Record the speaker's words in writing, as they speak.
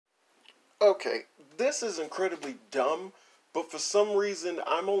Okay, this is incredibly dumb, but for some reason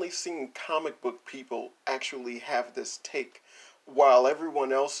I'm only seeing comic book people actually have this take, while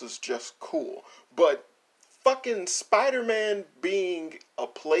everyone else is just cool. But fucking Spider-Man being a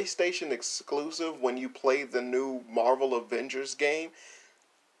PlayStation exclusive when you play the new Marvel Avengers game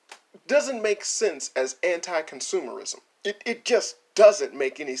doesn't make sense as anti-consumerism. It just doesn't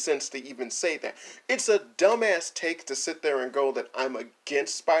make any sense to even say that. It's a dumbass take to sit there and go that I'm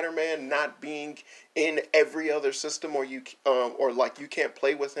against Spider-Man not being in every other system, or like you can't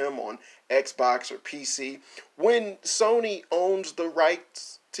play with him on Xbox or PC when Sony owns the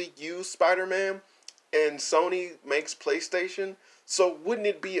rights to use Spider-Man and Sony makes PlayStation. So wouldn't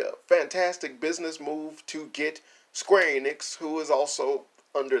it be a fantastic business move to get Square Enix, who is also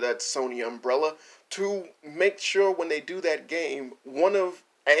under that Sony umbrella, to make sure when they do that game, one of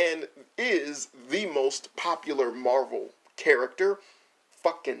and is the most popular Marvel character,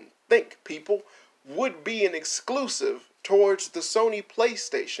 fucking think people, would be an exclusive towards the Sony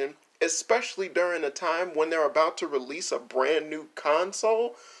PlayStation, especially during a time when they're about to release a brand new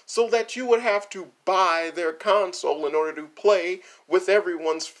console, so that you would have to buy their console in order to play with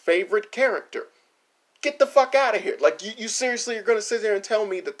everyone's favorite character. Get the fuck out of here. Like, you seriously are going to sit there and tell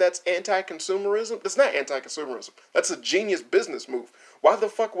me that that's anti-consumerism? That's not anti-consumerism. That's a genius business move. Why the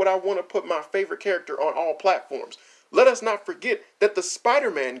fuck would I want to put my favorite character on all platforms? Let us not forget that the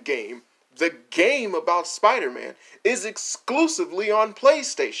Spider-Man game, the game about Spider-Man, is exclusively on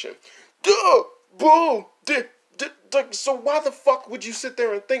PlayStation. Duh! Boom! So why the fuck would you sit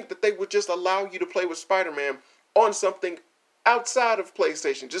there and think that they would just allow you to play with Spider-Man on something outside of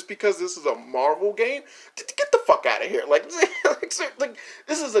PlayStation just because this is a Marvel game? Get the fuck out of here. Like,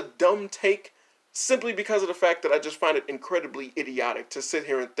 this is a dumb take simply because of the fact that I just find it incredibly idiotic to sit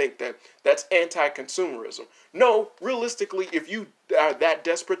here and think that that's anti-consumerism. No, realistically, if you are that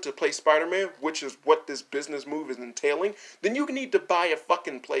desperate to play Spider-Man, which is what this business move is entailing, then you need to buy a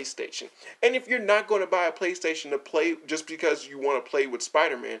fucking PlayStation. And if you're not going to buy a PlayStation to play just because you want to play with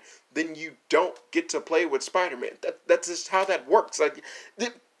Spider-Man, then you don't get to play with Spider-Man. That's just how that works. Like,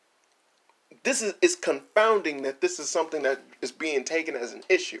 this is confounding that this is something that is being taken as an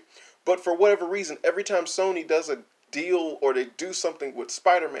issue. But for whatever reason, every time Sony does a deal or they do something with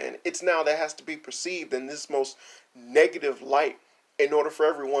Spider-Man, it's now that has to be perceived in this most negative light in order for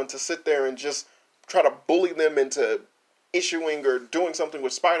everyone to sit there and just try to bully them into issuing or doing something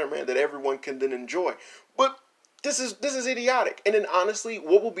with Spider-Man that everyone can then enjoy. But this is idiotic. And then honestly,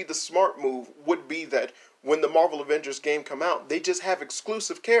 what will be the smart move would be that when the Marvel Avengers game come out, they just have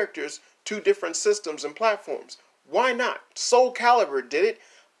exclusive characters to different systems and platforms. Why not? Soul Calibur did it.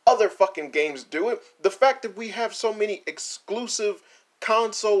 Other fucking games do it. The fact that we have so many exclusive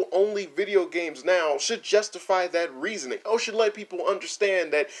console-only video games now should justify that reasoning. Should let people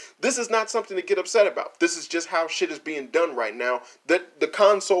understand that this is not something to get upset about. This is just how shit is being done right now. That the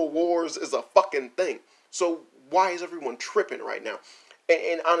console wars is a fucking thing. So why is everyone tripping right now?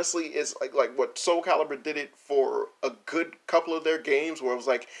 And honestly, it's like what Soul Calibur did it for a good couple of their games, where it was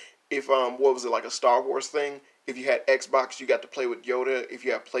like, if what was it, like a Star Wars thing? If you had Xbox, you got to play with Yoda. If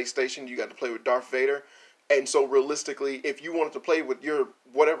you had PlayStation, you got to play with Darth Vader. And so realistically, if you wanted to play with your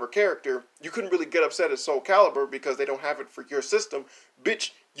whatever character, you couldn't really get upset at Soul Calibur because they don't have it for your system.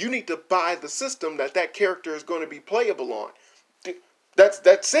 Bitch, you need to buy the system that character is going to be playable on.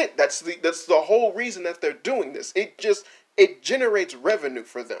 That's it. That's the whole reason that they're doing this. It generates revenue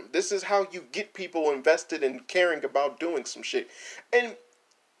for them. This is how you get people invested in caring about doing some shit. And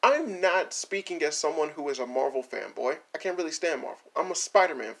I'm not speaking as someone who is a Marvel fanboy. I can't really stand Marvel. I'm a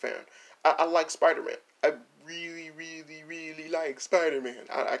Spider-Man fan. I like Spider-Man. I really, really, really like Spider-Man.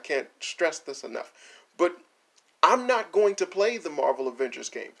 I can't stress this enough. But I'm not going to play the Marvel Avengers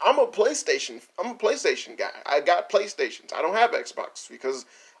game. I'm a PlayStation guy. I got PlayStations. I don't have Xbox because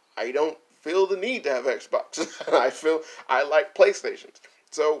I don't feel the need to have Xbox. I like PlayStations.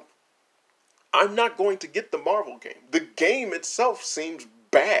 So I'm not going to get the Marvel game. The game itself seems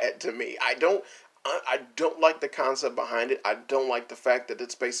bad to me. I don't like the concept behind it. I don't like the fact that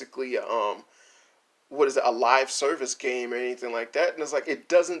it's basically a live service game or anything like that. And it's like, it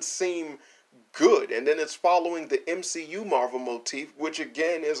doesn't seem good. And then it's following the MCU Marvel motif, which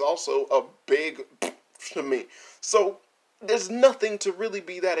again is also a big to me. So there's nothing to really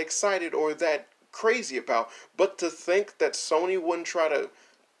be that excited or that crazy about. But to think that Sony wouldn't try to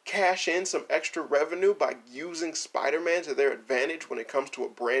cash in some extra revenue by using Spider-Man to their advantage when it comes to a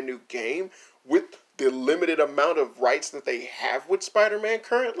brand new game with the limited amount of rights that they have with Spider-Man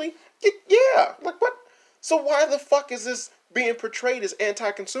currently? Yeah, like what? So why the fuck is this being portrayed as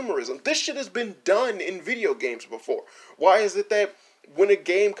anti-consumerism? This shit has been done in video games before. Why is it that when a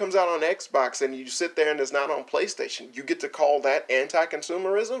game comes out on Xbox and you sit there and it's not on PlayStation, you get to call that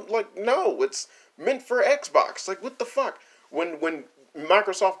anti-consumerism? Like, no, it's meant for Xbox. Like, what the fuck? When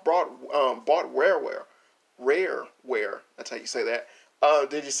Microsoft bought Rareware, that's how you say that.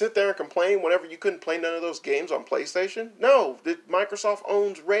 Did you sit there and complain whenever you couldn't play none of those games on PlayStation? No, Microsoft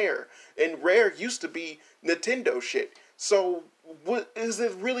owns Rare, and Rare used to be Nintendo shit. So, what is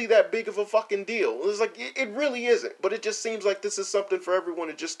it really that big of a fucking deal? It's like it really isn't. But it just seems like this is something for everyone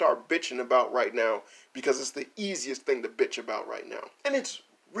to just start bitching about right now because it's the easiest thing to bitch about right now, and it's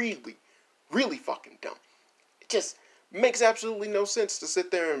really, really fucking dumb. It just makes absolutely no sense to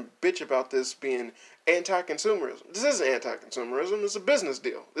sit there and bitch about this being anti-consumerism. This isn't anti-consumerism. It's a business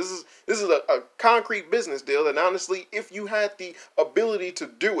deal. This is a concrete business deal. And honestly, if you had the ability to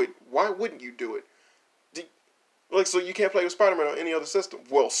do it, why wouldn't you do it? Like, so you can't play with Spider-Man on any other system.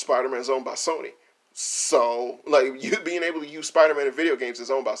 Well, Spider-Man's owned by Sony. So, like, you being able to use Spider-Man in video games is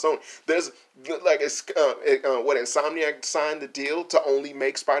owned by Sony. There's, like, what, Insomniac signed the deal to only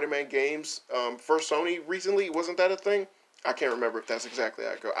make Spider-Man games for Sony recently? Wasn't that a thing? I can't remember if that's exactly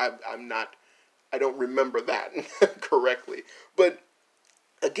how it goes. I don't remember that correctly. But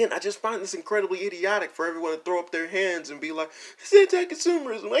again, I just find this incredibly idiotic for everyone to throw up their hands and be like, it's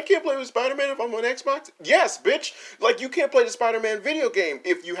anti-consumerism. I can't play with Spider-Man if I'm on Xbox. Yes, bitch. Like, you can't play the Spider-Man video game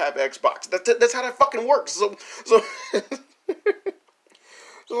if you have Xbox. That's how that fucking works. So, so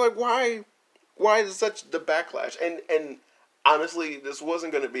like, why is such the backlash? And honestly, this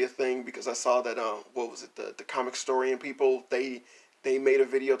wasn't going to be a thing because I saw that, what was it, the comic story and people, they made a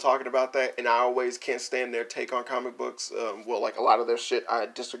video talking about that, and I always can't stand their take on comic books. Well, like, a lot of their shit I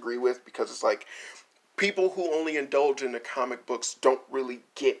disagree with because it's like people who only indulge in the comic books don't really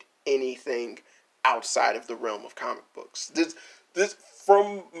get anything outside of the realm of comic books. This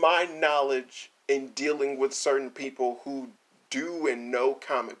from my knowledge in dealing with certain people who do and know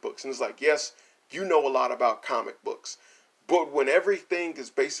comic books, and it's like, yes, you know a lot about comic books, but when everything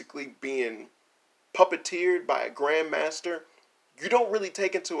is basically being puppeteered by a grandmaster, you don't really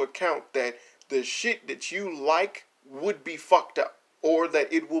take into account that the shit that you like would be fucked up, or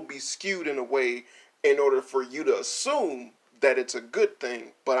that it will be skewed in a way in order for you to assume that it's a good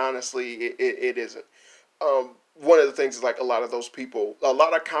thing, but honestly, it isn't. One of the things is, like, a lot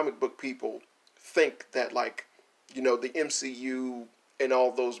of comic book people think that, like, the MCU and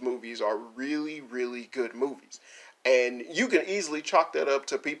all those movies are really, really good movies. And you can easily chalk that up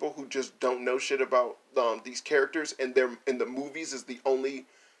to people who just don't know shit about these characters, and the movies is the only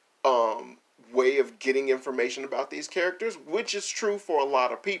way of getting information about these characters, which is true for a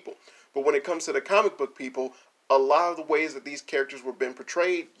lot of people. But when it comes to the comic book people, a lot of the ways that these characters were being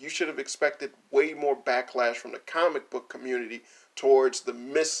portrayed, you should have expected way more backlash from the comic book community towards the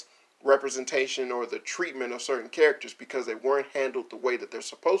misrepresentation or the treatment of certain characters because they weren't handled the way that they're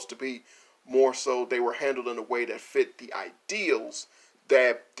supposed to be. More so, they were handled in a way that fit the ideals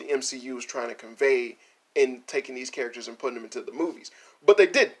that the MCU was trying to convey in taking these characters and putting them into the movies. But they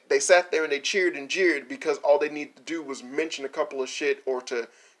did. They sat there and they cheered and jeered because all they needed to do was mention a couple of shit or to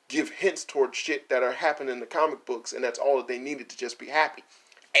give hints towards shit that are happening in the comic books, and that's all that they needed to just be happy.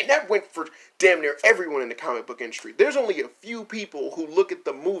 And that went for damn near everyone in the comic book industry. There's only a few people who look at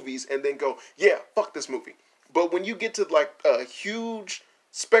the movies and then go, yeah, fuck this movie. But when you get to, like, a huge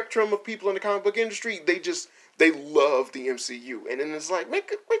spectrum of people in the comic book industry, they love the MCU. And then it's like, man,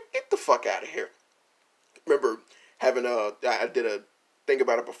 get the fuck out of here. Remember having I did a thing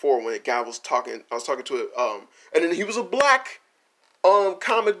about it before when a guy was talking, I was talking to and then he was a black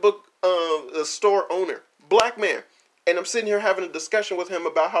comic book store owner, black man. And I'm sitting here having a discussion with him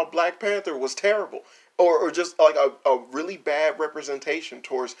about how Black Panther was terrible. Or just like a really bad representation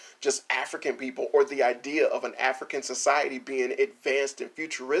towards just African people, or the idea of an African society being advanced and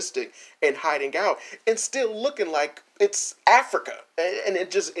futuristic and hiding out and still looking like it's Africa. And it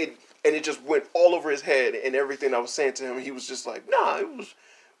just went all over his head, and everything I was saying to him, he was just like, nah, it was,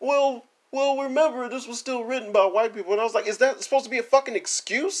 well, remember, this was still written by white people. And I was like, is that supposed to be a fucking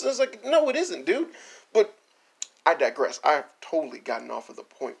excuse? And I was like, no, it isn't, dude. But I digress. I've totally gotten off of the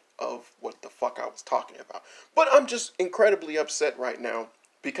point of what the fuck I was talking about. But I'm just incredibly upset right now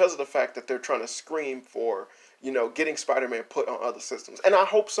because of the fact that they're trying to scream for, getting Spider-Man put on other systems. And I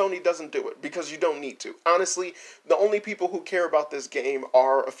hope Sony doesn't do it, because you don't need to. Honestly, the only people who care about this game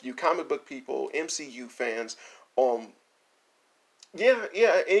are a few comic book people, MCU fans,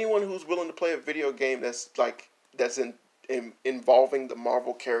 anyone who's willing to play a video game that's involving the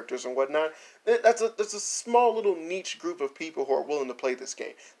Marvel characters and whatnot. That's a small little niche group of people who are willing to play this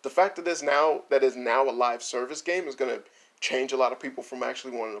game. The fact that is now a live service game is going to change a lot of people from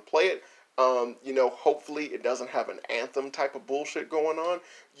actually wanting to play it. Hopefully it doesn't have an Anthem type of bullshit going on.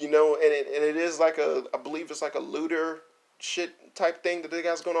 And it is like I believe it's like a looter shit type thing that they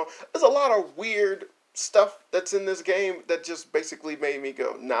got going on. There's a lot of weird stuff that's in this game that just basically made me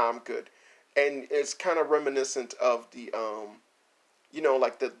go, nah, I'm good. And it's kind of reminiscent of the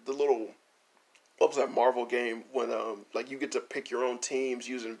like the little, what was that Marvel game when like you get to pick your own teams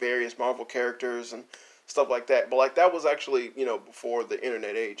using various Marvel characters and stuff like that. But like that was actually before the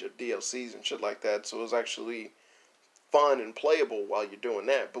internet age of DLCs and shit like that. So it was actually fun and playable while you're doing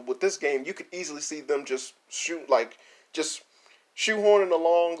that. But with this game, you could easily see them just shoehorning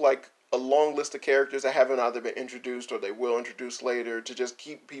along like a long list of characters that haven't either been introduced or they will introduce later to just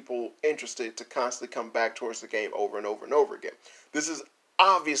keep people interested to constantly come back towards the game over and over and over again. This is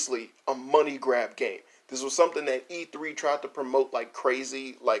obviously a money grab game. This was something that E3 tried to promote like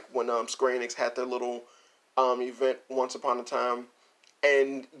crazy, like when Square Enix had their little event once upon a time.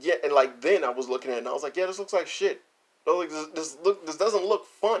 And yeah, and like then I was looking at it and I was like, yeah, this looks like shit. This doesn't look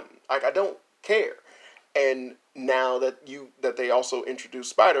fun. Like I don't care. And now that they also introduced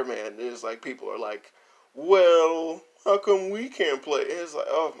Spider-Man, it's like people are like, well, how come we can't play? And it's like,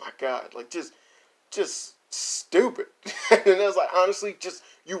 oh my god, like just stupid. And it's like, honestly, just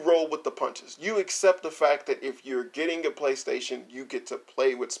you roll with the punches. You accept the fact that if you're getting a PlayStation, you get to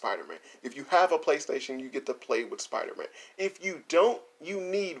play with Spider-Man. If you have a PlayStation, you get to play with Spider-Man. If you don't, you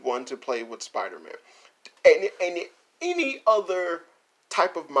need one to play with Spider-Man. And any other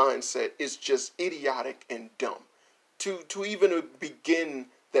type of mindset is just idiotic and dumb. To even begin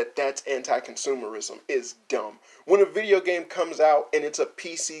that's anti-consumerism is dumb. When a video game comes out and it's a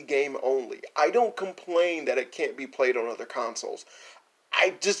PC game only, I don't complain that it can't be played on other consoles.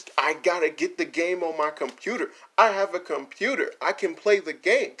 I gotta get the game on my computer. I have a computer. I can play the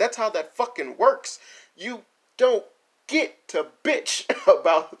game. That's how that fucking works. You don't get to bitch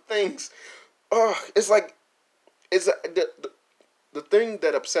about things. Ugh, it's like, the thing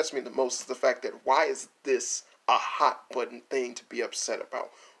that upsets me the most is the fact that why is this a hot button thing to be upset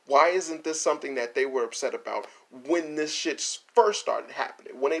about? Why isn't this something that they were upset about when this shit first started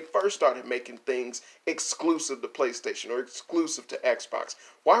happening? When they first started making things exclusive to PlayStation or exclusive to Xbox?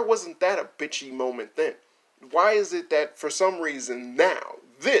 Why wasn't that a bitchy moment then? Why is it that for some reason now,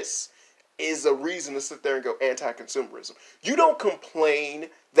 this is a reason to sit there and go anti-consumerism? You don't complain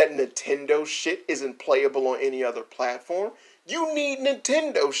that Nintendo shit isn't playable on any other platform. You need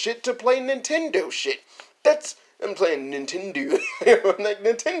Nintendo shit to play Nintendo shit. I'm playing Nintendo, like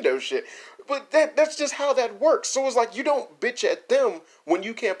Nintendo shit. But that's just how that works. So it's like you don't bitch at them when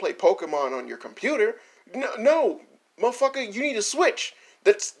you can't play Pokemon on your computer. No, motherfucker, you need a Switch.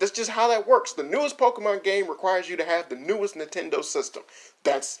 That's just how that works. The newest Pokemon game requires you to have the newest Nintendo system.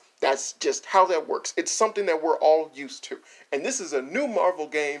 That's just how that works. It's something that we're all used to. And this is a new Marvel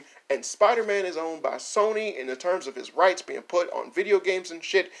game, and Spider-Man is owned by Sony in the terms of his rights being put on video games and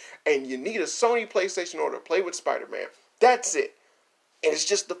shit, and you need a Sony PlayStation in order to play with Spider-Man. That's it. And it's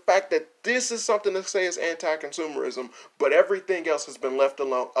just the fact that this is something to say is anti-consumerism, but everything else has been left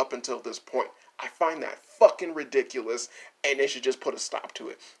alone up until this point. I find that fucking ridiculous, and they should just put a stop to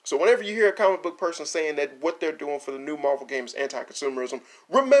it. So whenever you hear a comic book person saying that what they're doing for the new Marvel game is anti-consumerism,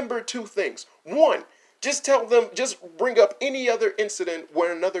 remember two things. One, just bring up any other incident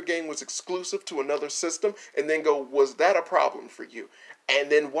where another game was exclusive to another system, and then go, was that a problem for you?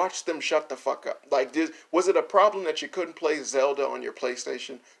 And then watch them shut the fuck up. Like, was it a problem that you couldn't play Zelda on your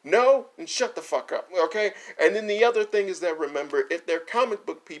PlayStation? No? And shut the fuck up, okay? And then the other thing is that, remember, if they're comic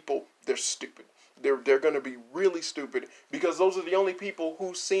book people, they're stupid. They're going to be really stupid because those are the only people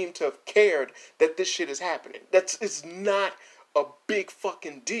who seem to have cared that this shit is happening. It's not a big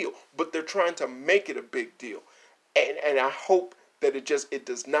fucking deal, but they're trying to make it a big deal. And I hope that it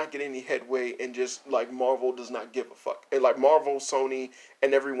does not get any headway, and just like Marvel does not give a fuck. And like Marvel, Sony,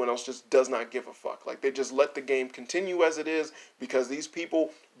 and everyone else just does not give a fuck. Like they just let the game continue as it is because these people,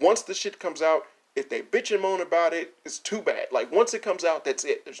 once the shit comes out, if they bitch and moan about it, it's too bad. Like once it comes out, that's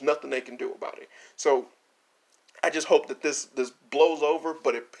it. There's nothing they can do about it. So I just hope that this blows over,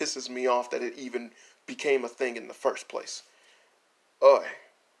 but it pisses me off that it even became a thing in the first place.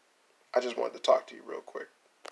 I just wanted to talk to you real quick.